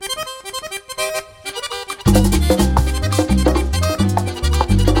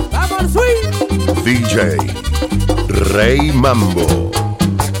DJ RayMambo.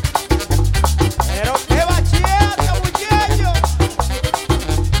 Pero qué bachata, muchachos.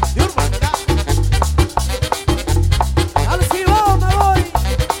 De Urbanda. Al Cibao me voy,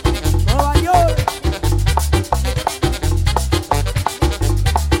 Nueva York.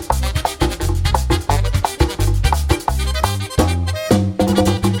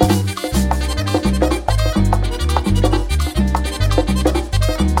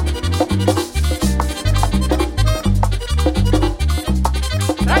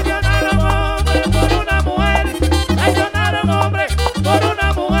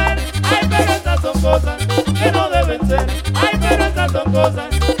 Son cosas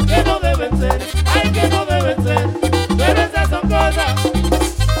que no deben ser, ay que no deben ser, pero esas son cosas.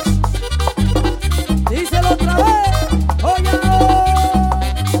 Díselo otra vez, óyalo.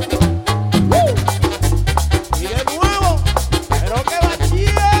 Y de nuevo, pero qué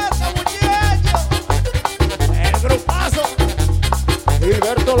bachata, muchachos. El grupazo.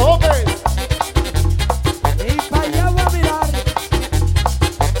 Gilberto López. Y pa' allá voy a mirar.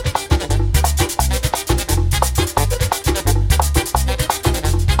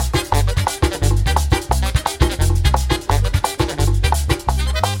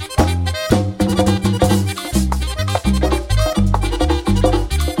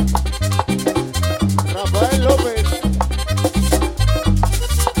 Rafael López.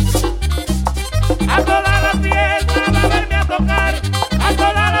 A toda la fiesta va a verme a tocar, a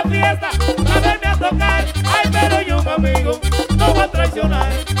toda la fiesta va a verme a tocar. Ay, pero yo un amigo no voy a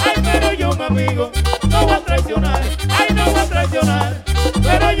traicionar, ay, pero yo un amigo no voy a traicionar, ay, no voy a traicionar,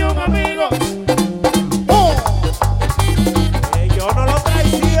 pero yo un amigo. Yo no lo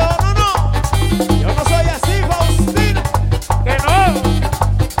traiciono, no. Yo no soy así, Faustino. Que no.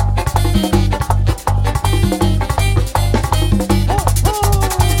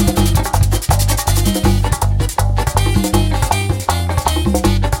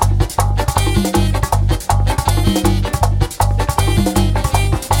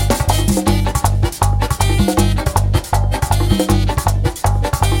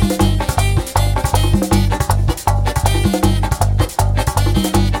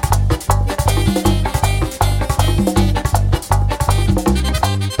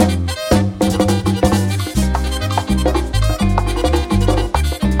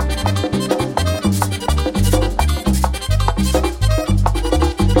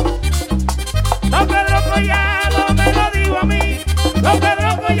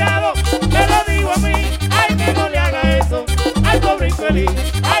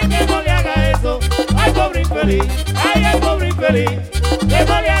 Ay, que no le haga eso, ay, pobre infeliz, ay, el pobre infeliz, que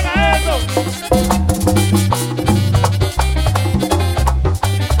no le haga eso.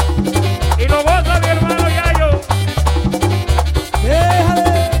 Y lo goza mi hermano Yayo.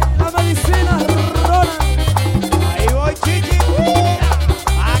 Déjale la medicina, Rona. Ahí voy, Chichi.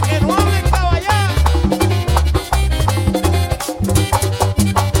 A que no hablen caballá.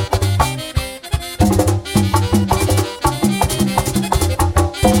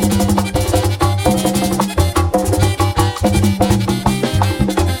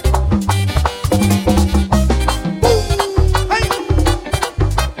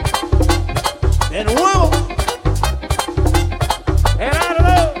 De nuevo.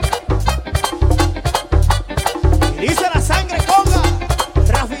 Gerardo, Y dice la sangre conga,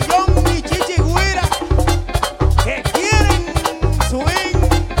 Rafillón y Chichi Guira, que quieren subir.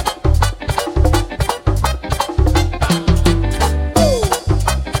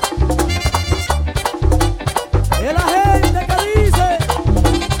 Es la gente que dice.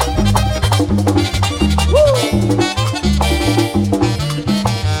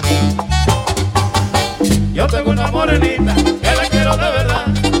 yo tengo una morenita, que la quiero de verdad.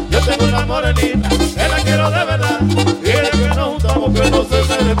 Yo tengo una morenita, que la quiero de verdad. Y es que nos juntamos, que no se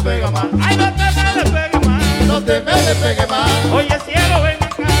me despega más. Ay, no te me despegue más. No te me despegue más, Oye, cielo, ven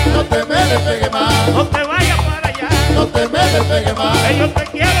acá. no te me despegue más, No te vayas para allá. no te me despegue más, Que yo te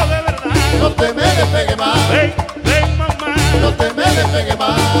quiero de verdad. no te me despegue más, Ven, ven, mamá. no te me despegue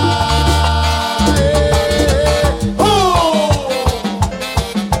más.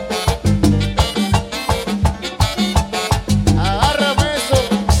 Agárrame eso.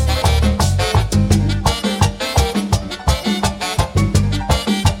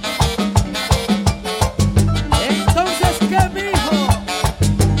 Entonces, ¿qué, mijo?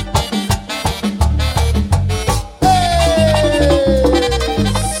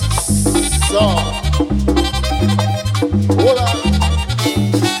 Eso. Hola.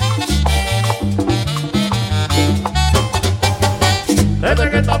 Desde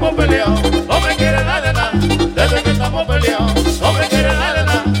que estamos peleados, no me quiere dar de nada. Desde que estamos peleados, no me quiere dar de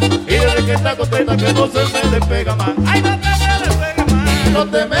nada. Y desde que está la contesta que no se me despega más. Ay, no te me despegue más. No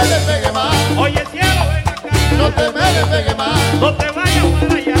te me despegue más. Oye, cielo, ven acá. No te me despegue más. No te vayas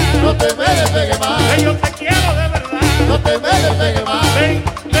para allá. No te me despegue más. Que yo te quiero de verdad. No te me despegue más. Ven,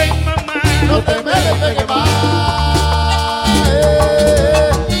 ven, mamá. No te me despegue más.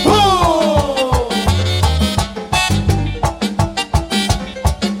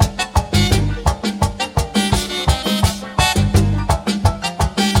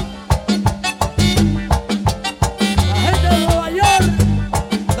 La gente de Nueva York,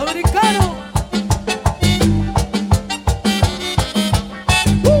 dominicano.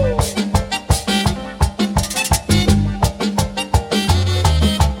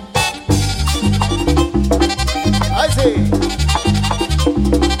 Ay, sí.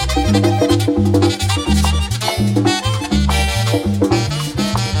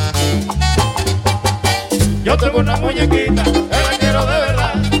 Yo tengo una muñequita, que la quiero de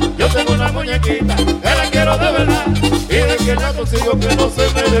verdad. Yo tengo una muñequita, que la quiero de verdad. Y de que la consigo que no se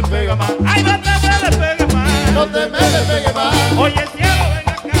me despega más. Ay, no te me despegue más. No te me despegue más. Oye, cielo, ven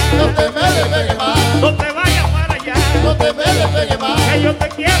acá. No te me despegue más. No te vayas para allá. No te me despegue más. Que yo te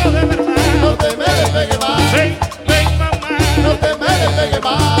quiero de verdad. No te me despegue más. Ven, ven, mamá. No te me despegue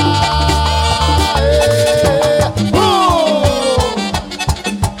más.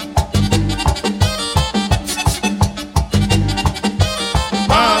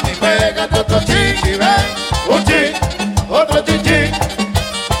 Mami, pégate otro chiqui, ven. Un chin, otro chichi.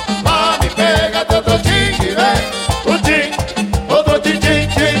 Mami, pégate otro chiqui, ven. Un chin, otro chichi,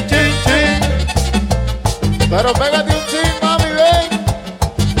 chin, chin, chin. Pero pégate un chin, mami, ven.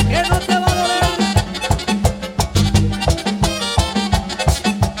 Que no te va a doler.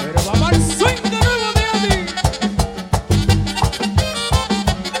 Pero vamos al swing de nuevo, Miami.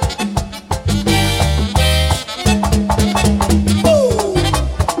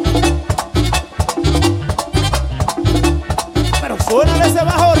 Pero suena ese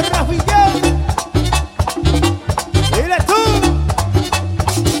bajo Rafillón. Dile tú.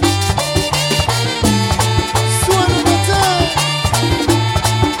 Suena un montón.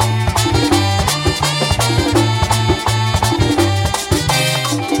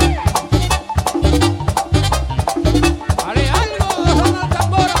 Dale algo, Ronald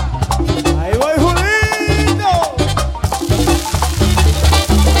Tambora. Ahí voy, Julito.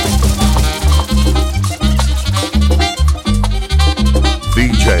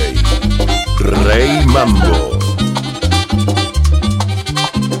 DJ RayMambo.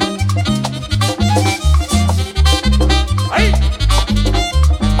 ¡Ay!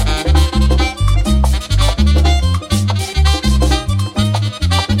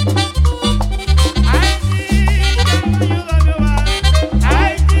 Ay, sí, que me ayuda a llevar.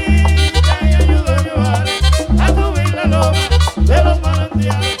 Ay, sí, que me ayuda a llevar. A subir la loma de los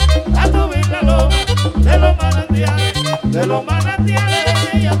manantiales. A subir la loma de los manantiales. De los manantiales.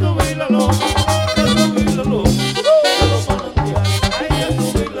 Y a subir la loma. A subir la loma de los manantiales. Ay, a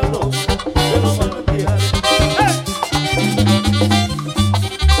subir la loma de los manantiales. ¡Eh!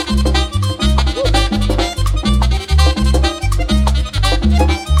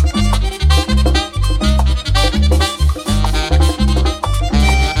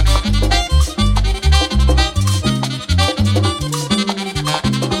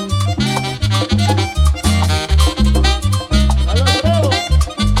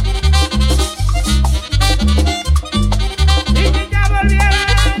 Si que ya volviera,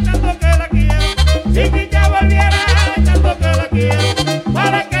 tanto que la quiero. Si que ya volviera, tanto que la quiero.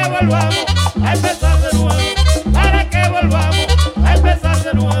 Para que volvamos a empezar de nuevo. Para que volvamos a empezar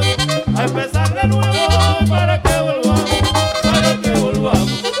de nuevo. A empezar de nuevo. Para que volvamos. Para que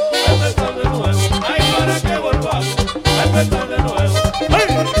volvamos a empezar de nuevo. Ay, para que volvamos a empezar de nuevo. ¡Ay!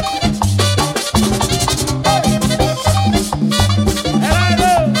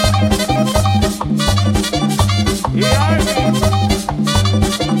 ¡Helado! Y ay,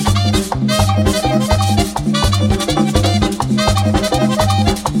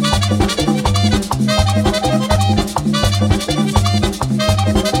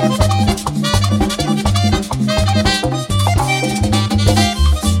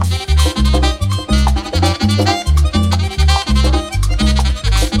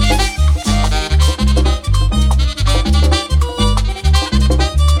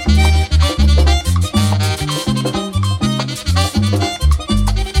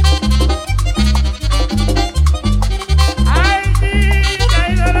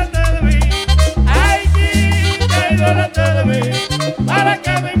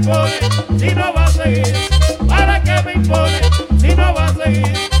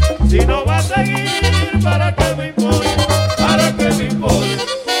 ¿para qué me impone? ¿Para qué me impone?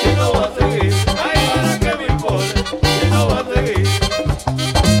 Si no va a seguir.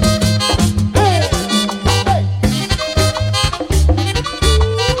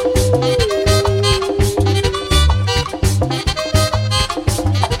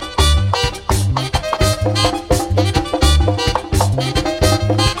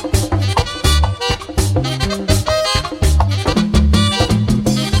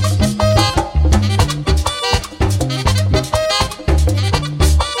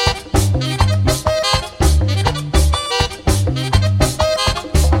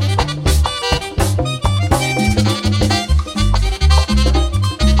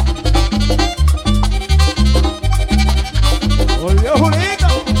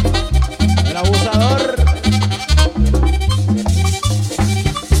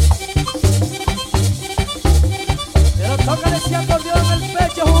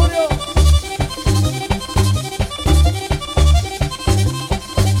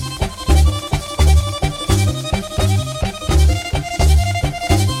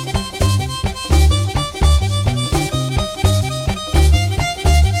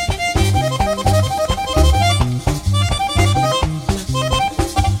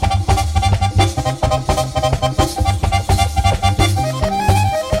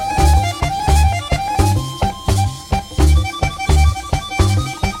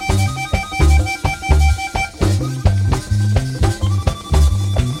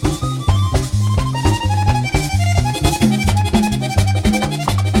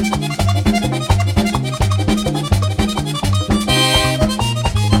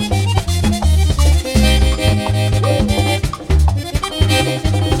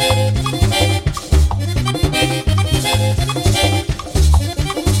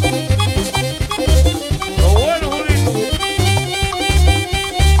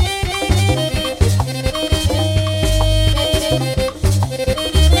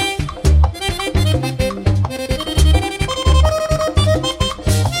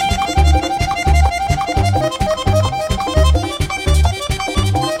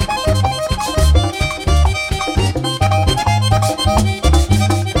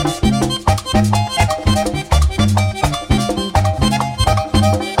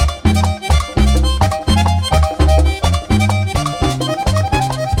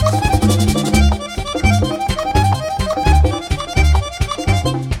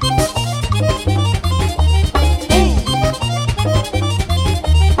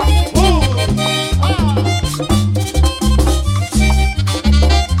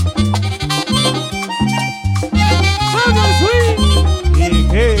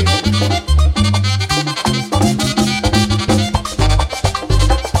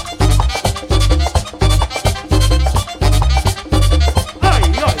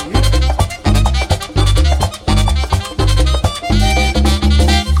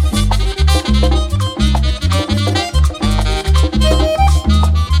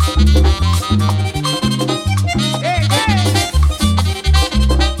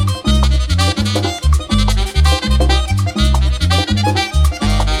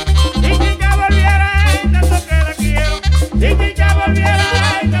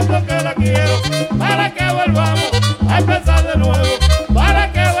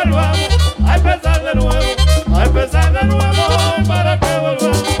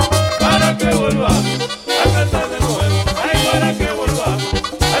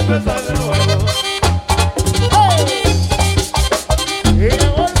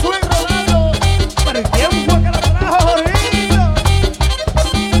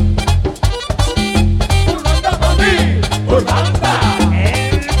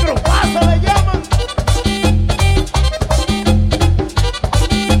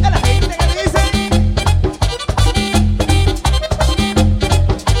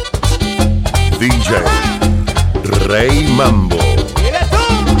 RayMambo. Dile tú.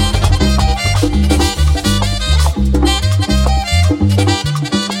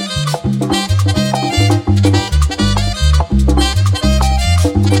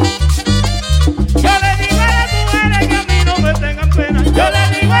 Yo le digo a las mujeres que a mí no me tengan pena. Yo le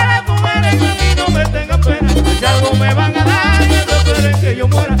digo a las mujeres que a mí no me tengan pena. Si algo me van a dar, que no esperen que yo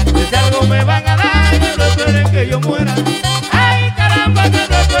muera. Si algo me van a dar, que no esperen que yo muera. Ay, caramba, que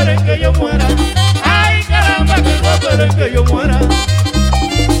no esperen que yo muera. Ay, caramba, que no esperen que yo muera.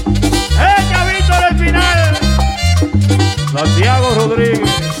 Chavito del final, Santiago Rodríguez.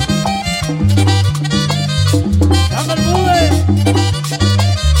 Dame el bude.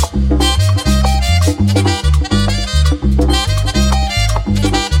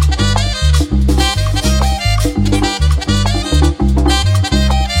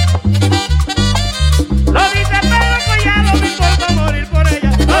 Lo dice Pedro Collado, me importa morir por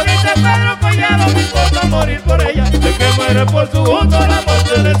ella. Lo dice Pedro Collado, me importa morir por ella. El que muere por su gusto, la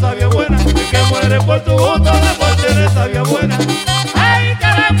muerte le sabía buena. El que muere por su gusto, la muerte le sabía buena. Ay,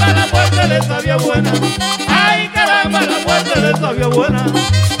 caramba, la muerte le sabía buena. Ay, caramba, la muerte le sabía buena.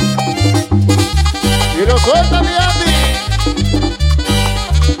 Y lo suelta mi Andy.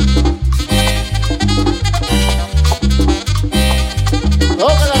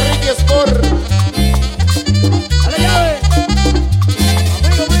 Toca la Ricky Sport. Dale llave.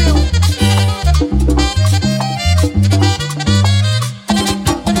 Amigo mío.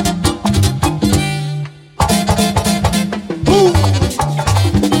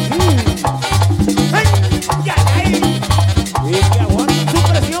 ¡Ay! ¡Ya, ay! Y que aguanten su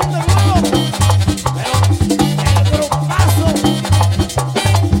presión de nuevo. Pero paso.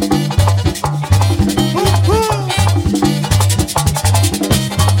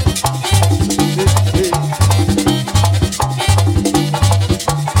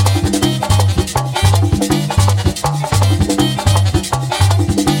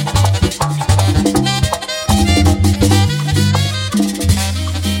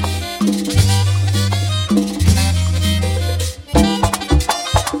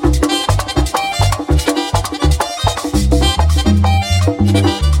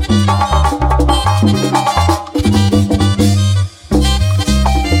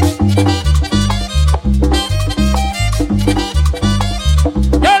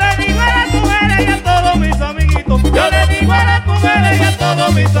 Yo le digo a las mujeres y a todos mis amiguitos. Yo le digo a las mujeres y a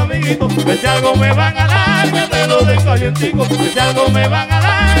todos mis amiguitos. Que si algo me van a dar, que me lo den calientico. Que si algo me van a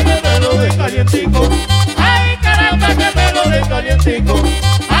dar, que me lo den calientico. Ay, caramba, que me lo den calientico.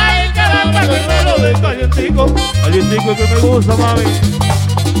 Ay, caramba, que me lo den calientico. Calientico que me gusta, mami.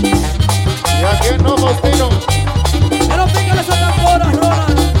 Y aquí no, Faustino. Que no piquen esas tamboras,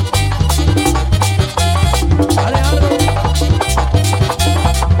 Ronald. Alejandro.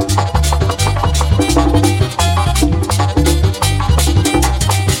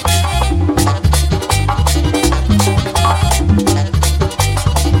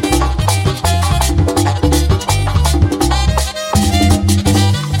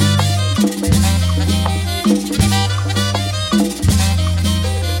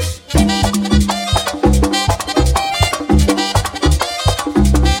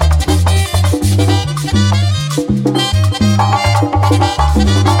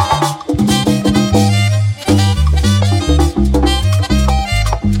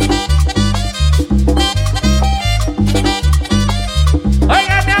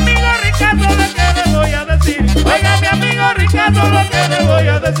 Oiga, mi amigo Ricardo, lo que le voy a decir. Oiga, mi amigo Ricardo, lo que le voy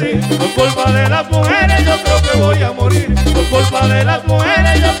a decir. Por culpa de las mujeres yo creo que voy a morir. Por culpa de las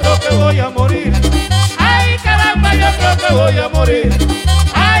mujeres yo creo que voy a morir. Ay, caramba, yo creo que voy a morir.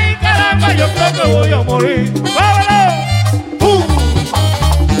 Ay, caramba, yo creo que voy a morir. ¡Vámonos!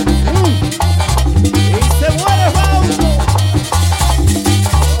 Y se muere Fausto.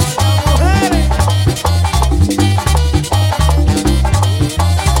 Por las mujeres.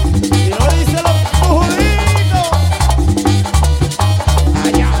 Y lo dicen los pujulitos.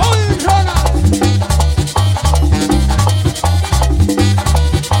 Allá voy, Ronald.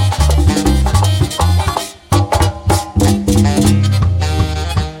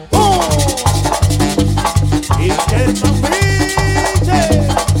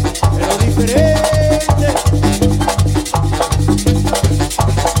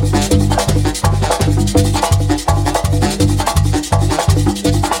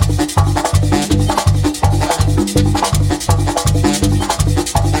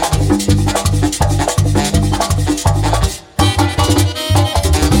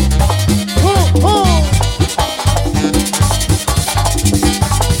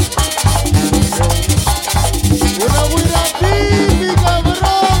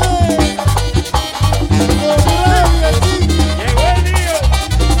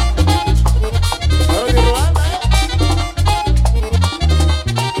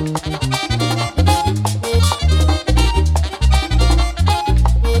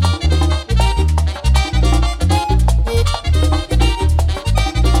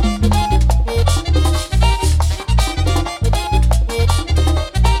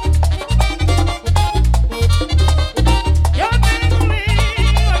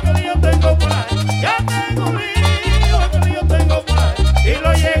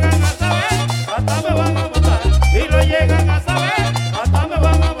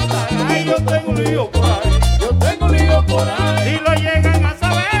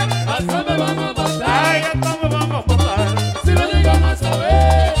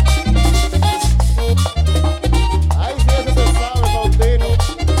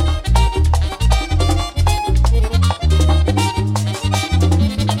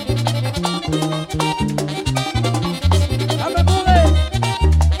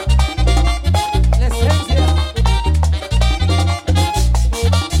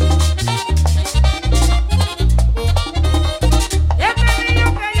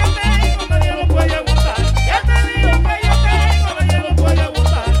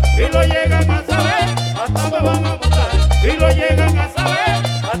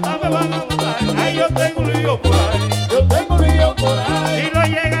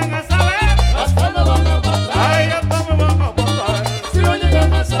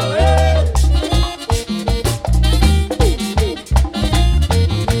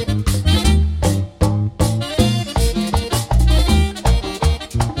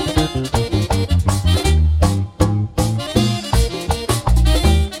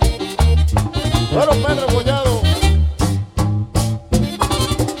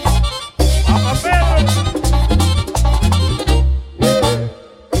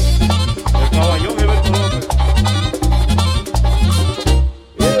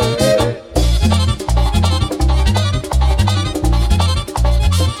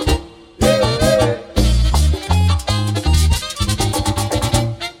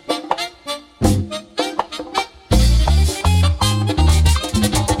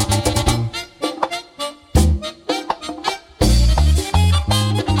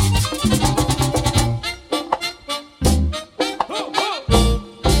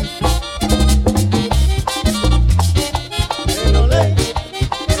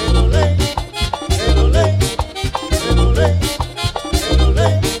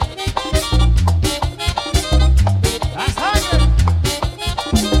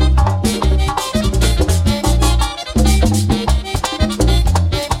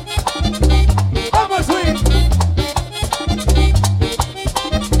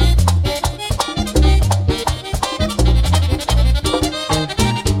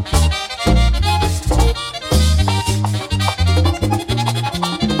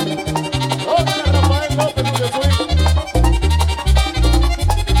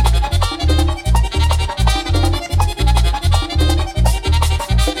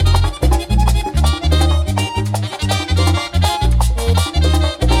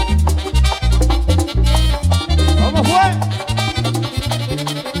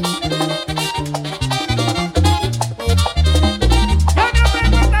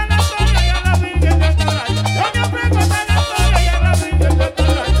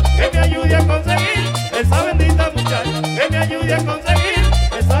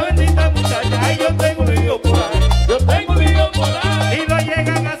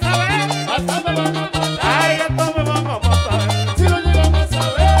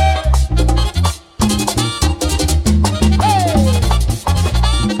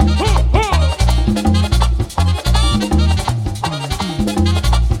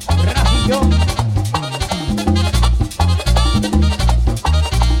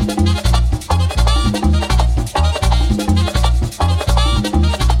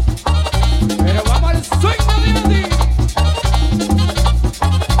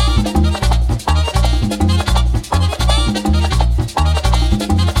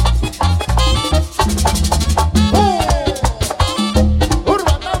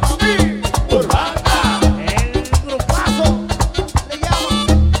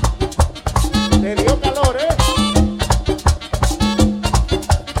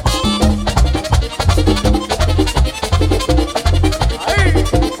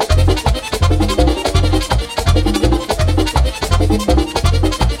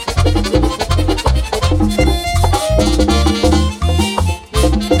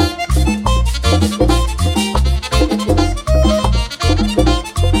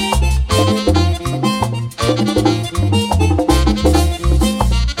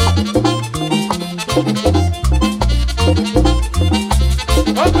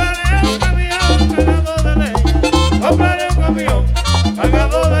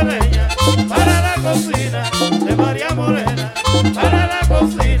 cargado de leña para la cocina de María Morena, para la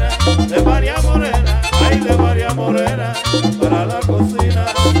cocina de María Morena, ay de María Morena, para la cocina.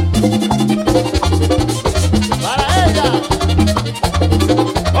 Para ella.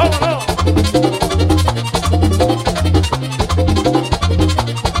 ¡Vámonos!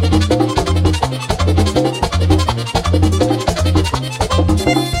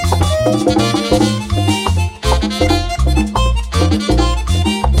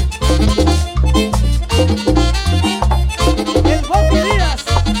 El Boti Díaz.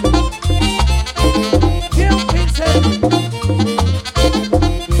 Quiero un pincel.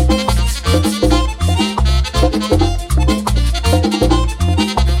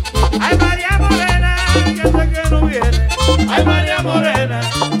 Ay María Morena, yo sé que no viene. Ay María Morena,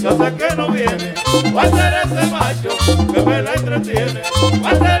 yo sé que no viene. Va a ser ese macho que me la entretiene. Va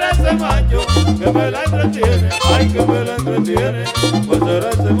a ser ese macho que me la entretiene. Ay que me la entretiene. Va a ser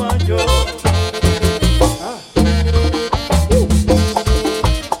ese macho.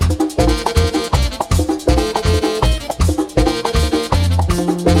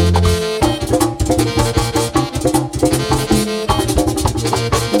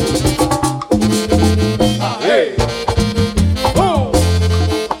 Hey.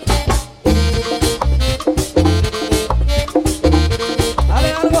 Dale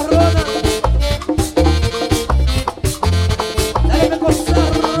algo, Ronald. Dale cosas,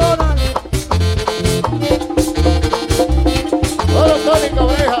 Ronald. Todo Tony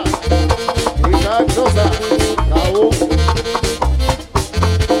Cabreja. Y Cachosa. Cabú.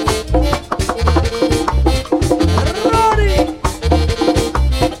 Ronnie.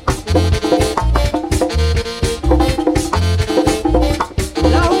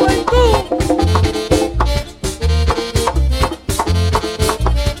 La juventud.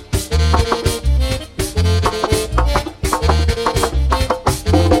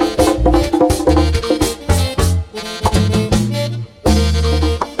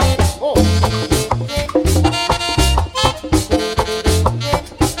 Oh.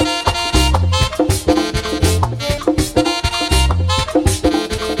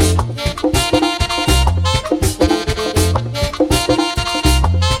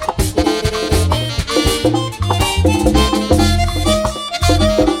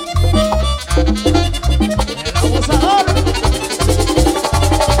 El abusador.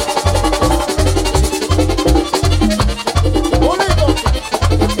 Bonito.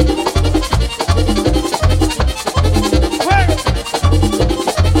 ¡Fuego!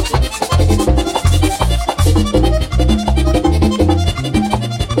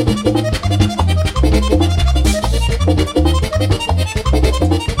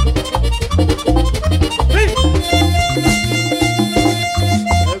 ¡Sí!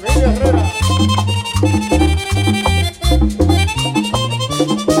 Emilio Herrera.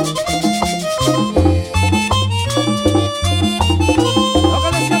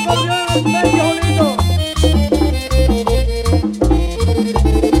 Tócale ese acordeón al medio, Julito.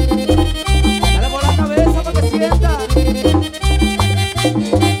 Dale por la cabeza para que sienta.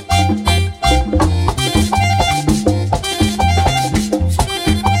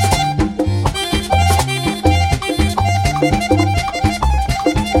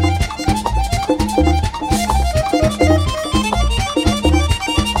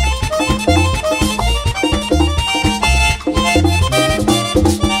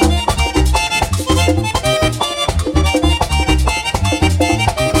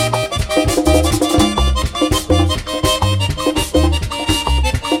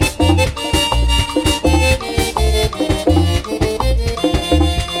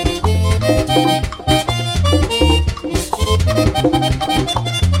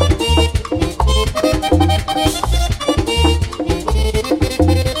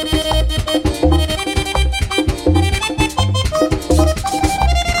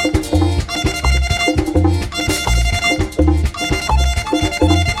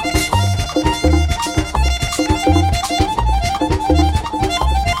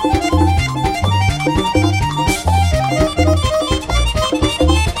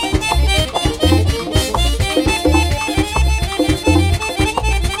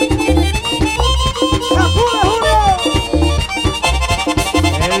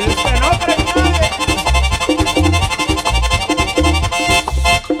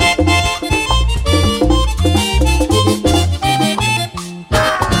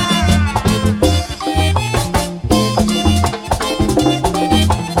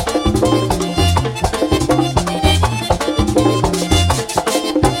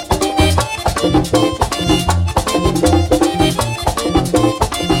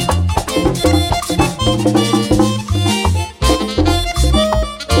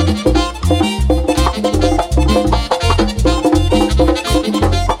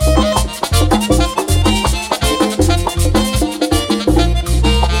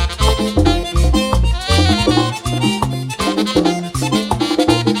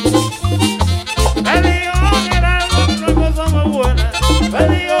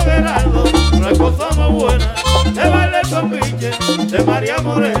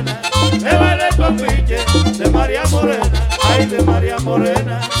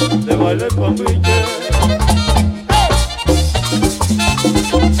 de baile con pinche.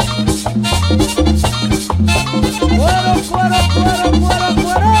 Cuero, cuero, cuero, cuero,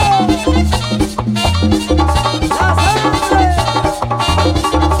 cuero. La sangre.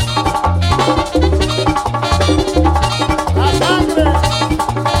 La sangre.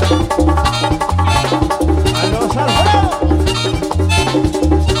 A los Alfredo.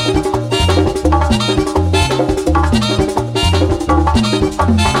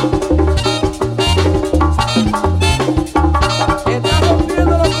 Está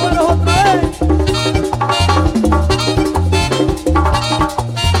rompiendo los cueros otra vez.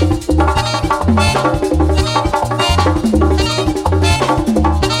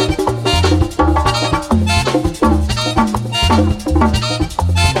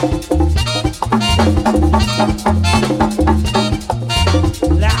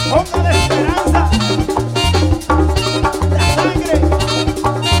 La conga de esperanza. La sangre.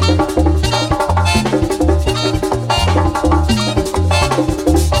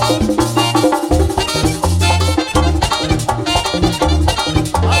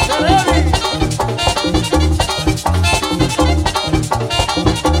 Acelere.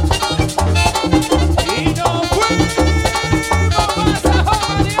 Y nos fuimos para San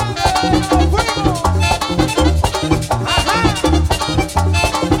Juan de Dios. Nos fuimos. Ajá.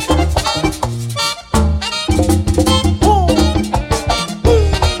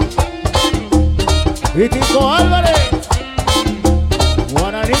 Y Tito Álvarez.